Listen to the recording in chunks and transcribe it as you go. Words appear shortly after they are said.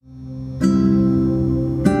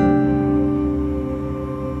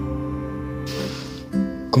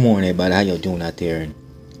Good morning, everybody. How y'all doing out there? And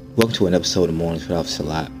welcome to an episode of Mornings with Officer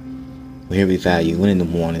Lot. We're here we value winning in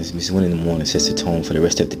the mornings. Because winning in the morning sets the tone for the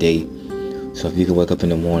rest of the day. So if you can wake up in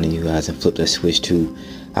the morning, you guys, and flip that switch to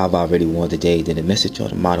I've already won the day, then the message or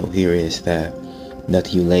the motto here is that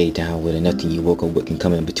nothing you laid down with and nothing you woke up with can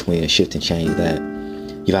come in between a shift and change that.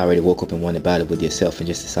 You've already woke up and won the battle with yourself and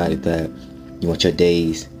just decided that you want your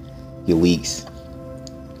days, your weeks,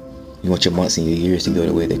 you want your months and your years to go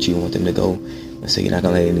the way that you want them to go. And so you're not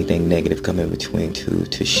going to let anything negative come in between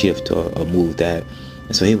to shift or move that.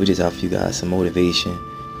 And so here we just offer you guys some motivation,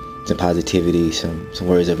 some positivity, some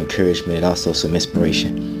words of encouragement, and also some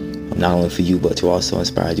inspiration. Not only for you, but to also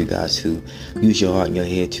inspire you guys to use your heart and your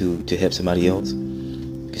head to help somebody else.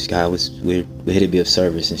 Because God, we're here to be of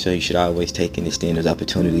service, and so you should always take and extend those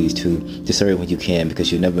opportunities to serve when you can,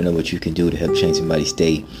 because you never know what you can do to help change somebody's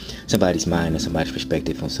day, somebody's mind, or somebody's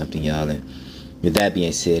perspective on something, y'all. And with that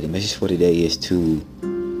being said, the message for today is to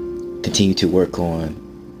continue to work on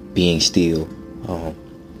being still.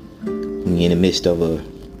 When you're in the midst of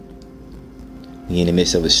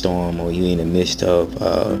a storm, or you're in the midst of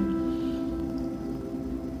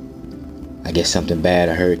I guess something bad,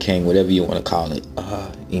 a hurricane, whatever you want to call it,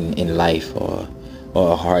 in life, or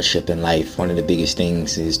a hardship in life, one of the biggest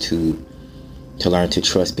things is to learn to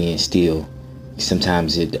trust being still.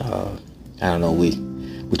 Sometimes we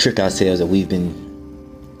trick ourselves, that we've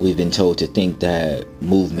been told to think that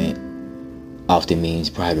movement often means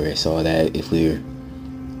progress, or that if we're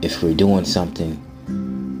doing something,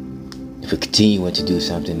 if we're continuing to do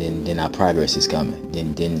something, then our progress is coming.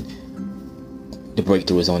 Then the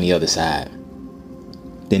breakthrough is on the other side.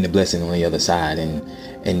 Then the blessing on the other side.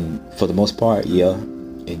 And for the most part, yeah,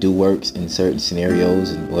 it do works in certain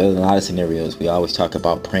scenarios. And well, in a lot of scenarios, we always talk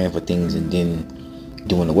about praying for things and then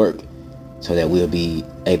doing the work, so that we'll be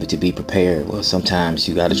able to be prepared. Well, sometimes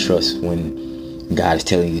you got to trust when God is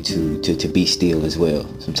telling you to be still as well.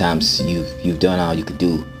 Sometimes you've done all you could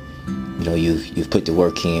do. You know, you've put the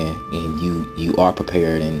work in, and you are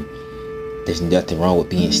prepared, and there's nothing wrong with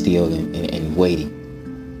being still and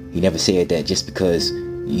waiting. He never said that just because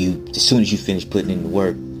as soon as you finish putting in the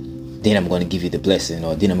work, then I'm going to give you the blessing,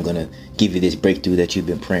 or then I'm going to give you this breakthrough that you've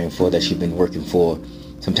been praying for, that you've been working for.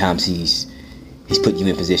 Sometimes he's put you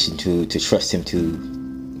in position to trust him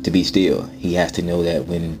to be still. He has to know that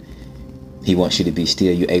when he wants you to be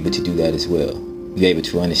still, you're able to do that as well. You're able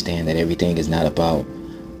to understand that everything is not about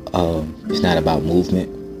movement,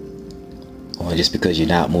 or just because you're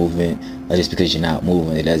not moving,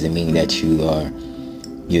 it doesn't mean that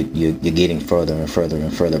you're getting further and further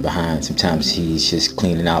and further behind. Sometimes he's just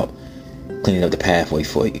cleaning up the pathway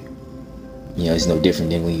for you. You know, it's no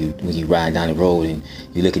different than when you ride down the road and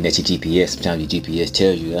you're looking at your GPS. Sometimes your GPS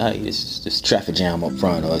tells you, it's traffic jam up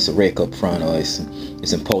front, or it's a wreck up front, or it's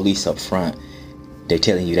some police up front. They're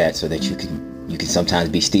telling you that so that you can sometimes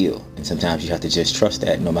be still, and sometimes you have to just trust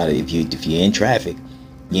that. No matter if you're in traffic,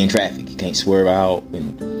 you're in traffic. You can't swerve out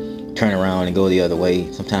and turn around and go the other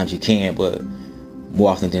way. Sometimes you can, but more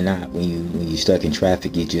often than not, when you're stuck in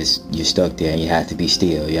traffic, you're stuck there, and you have to be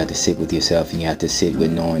still. You have to sit with yourself, and you have to sit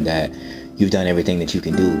with knowing that you've done everything that you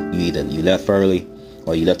can do. You left early,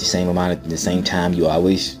 or you left the same amount at the same time you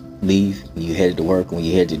always leave when you headed to work, when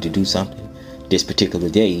you headed to do something. This particular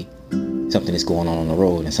day, something is going on the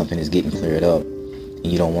road, and something is getting cleared up, and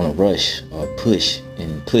you don't want to rush or push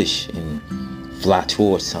and fly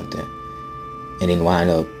towards something, and then wind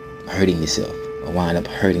up hurting yourself or wind up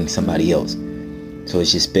hurting somebody else. So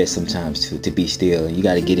it's just best sometimes to be still, and you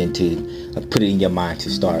got to get into put it in your mind to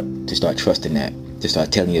start trusting that, to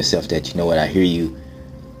start telling yourself that, you know what, I hear you,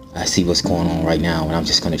 I see what's going on right now, and I'm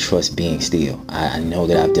just going to trust being still. I know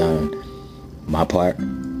that I've done my part.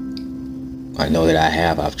 I know that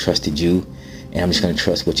I've trusted you, and I'm just going to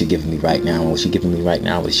trust what you're giving me right now. And what you're giving me right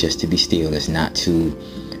now is just to be still. It's not to,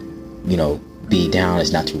 be down.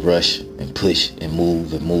 It's not to rush and push and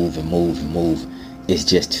move and move and move and move. It's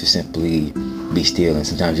just to simply be still. And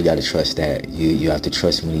sometimes you got to trust that. You have to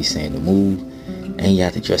trust when he's saying to move, and you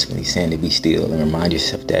have to trust when he's saying to be still. And remind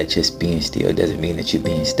yourself that just being still doesn't mean that you're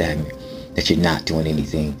being stagnant, that you're not doing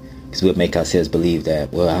anything. Because we'll make ourselves believe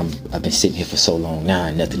that, well, I've been sitting here for so long now,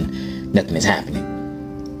 and nothing is happening.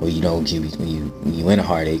 Or when you're in a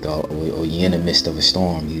heartache, or you're in the midst of a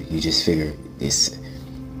storm, you just figure it's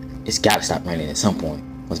got to stop raining at some point.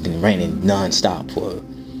 It's been raining non-stop for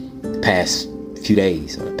the past few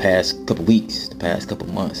days, or the past couple weeks, the past couple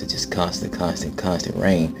months. It's just constant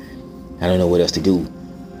rain. I don't know what else to do.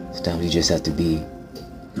 Sometimes you just have to be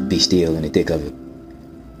still in the thick of it.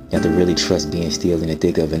 You have to really trust being still in the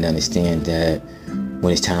thick of it, and understand that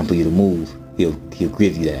when it's time for you to move, he'll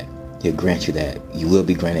give you that. He'll grant you that. You will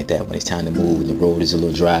be granted that when it's time to move and the road is a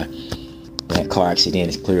little dry. When that car accident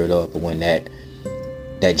is cleared up, or when that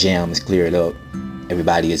jam is cleared up,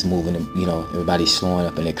 everybody is moving, everybody's slowing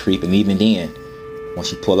up and they're creeping. Even then,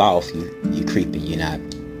 once you pull off, you're creeping. You're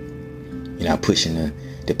not pushing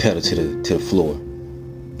the pedal to the floor.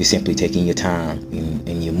 You're simply taking your time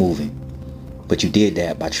and you're moving. But you did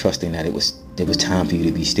that by trusting that it was time for you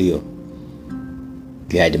to be still.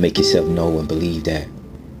 You had to make yourself know and believe that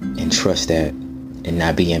and trust that, and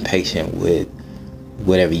not be impatient with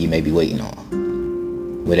whatever you may be waiting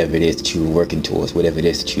on. Whatever it is that you're working towards, whatever it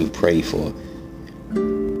is that you pray for.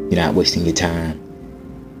 You're not wasting your time.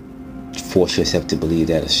 Force yourself to believe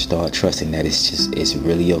that, or start trusting that it's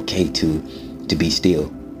really okay to be still.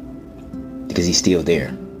 Because he's still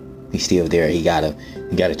there. He's still there. You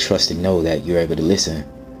gotta trust and know that you're able to listen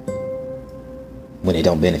when it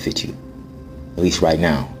don't benefit you. At least right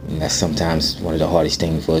now. And that's sometimes one of the hardest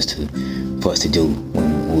things for us to do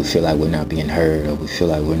when we feel like we're not being heard, or we feel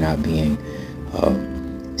like we're not being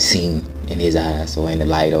seen in his eyes, or in the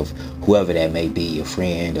light of whoever that may be, a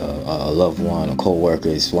friend, a loved one, a co-worker.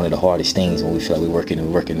 It's one of the hardest things when we feel like we're working, and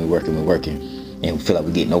we feel like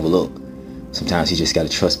we're getting overlooked. Sometimes you just got to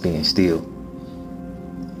trust being still.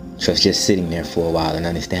 Trust just sitting there for a while and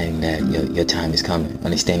understanding that your time is coming.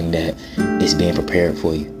 Understanding that it's being prepared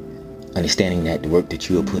for you. Understanding that the work that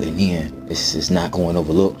you are putting in is not going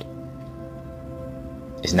overlooked.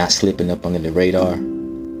 It's not slipping up under the radar.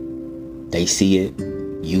 They see it.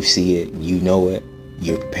 You see it. You know it.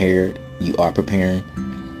 You're prepared. You are preparing.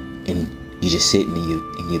 And you're just sitting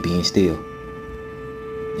and you're being still.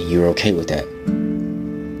 And you're okay with that.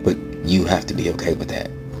 But you have to be okay with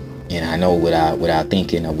that. And I know without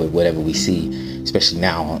thinking, or with whatever we see, especially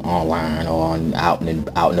now online or out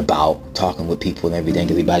and about, talking with people and everything,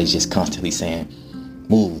 everybody's just constantly saying,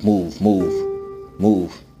 move, move, move,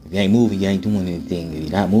 move. If you ain't moving, you ain't doing anything. If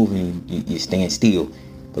you're not moving, you're staying still.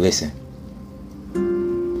 But listen,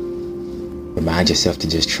 remind yourself to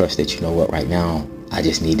just trust that, you know what, right now, I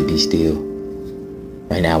just need to be still.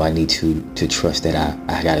 Right now, I need to trust that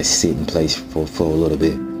I got to sit in place for a little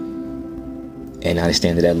bit. And I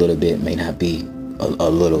understand that little bit may not be a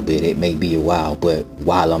little bit. It may be a while. But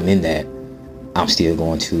while I'm in that, I'm still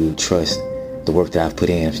going to trust the work that I've put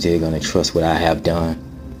in. I'm still going to trust what I have done.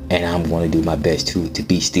 And I'm going to do my best to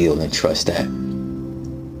be still and trust that.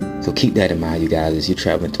 So keep that in mind, you guys, as you're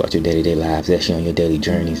traveling throughout your day-to-day lives, as you're on your daily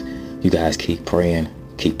journeys. You guys keep praying,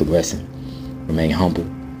 keep progressing, remain humble.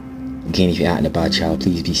 Again, if you're out and about, y'all,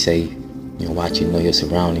 please be safe. Watch know your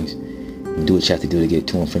surroundings. And do what you have to do to get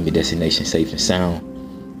to and from your destination safe and sound.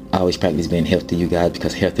 I always practice being healthy, you guys,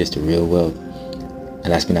 because health is the real wealth. And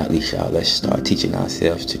last but not least, y'all, let's start teaching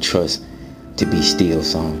ourselves to trust, to be still.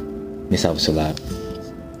 Miss Abba Salat.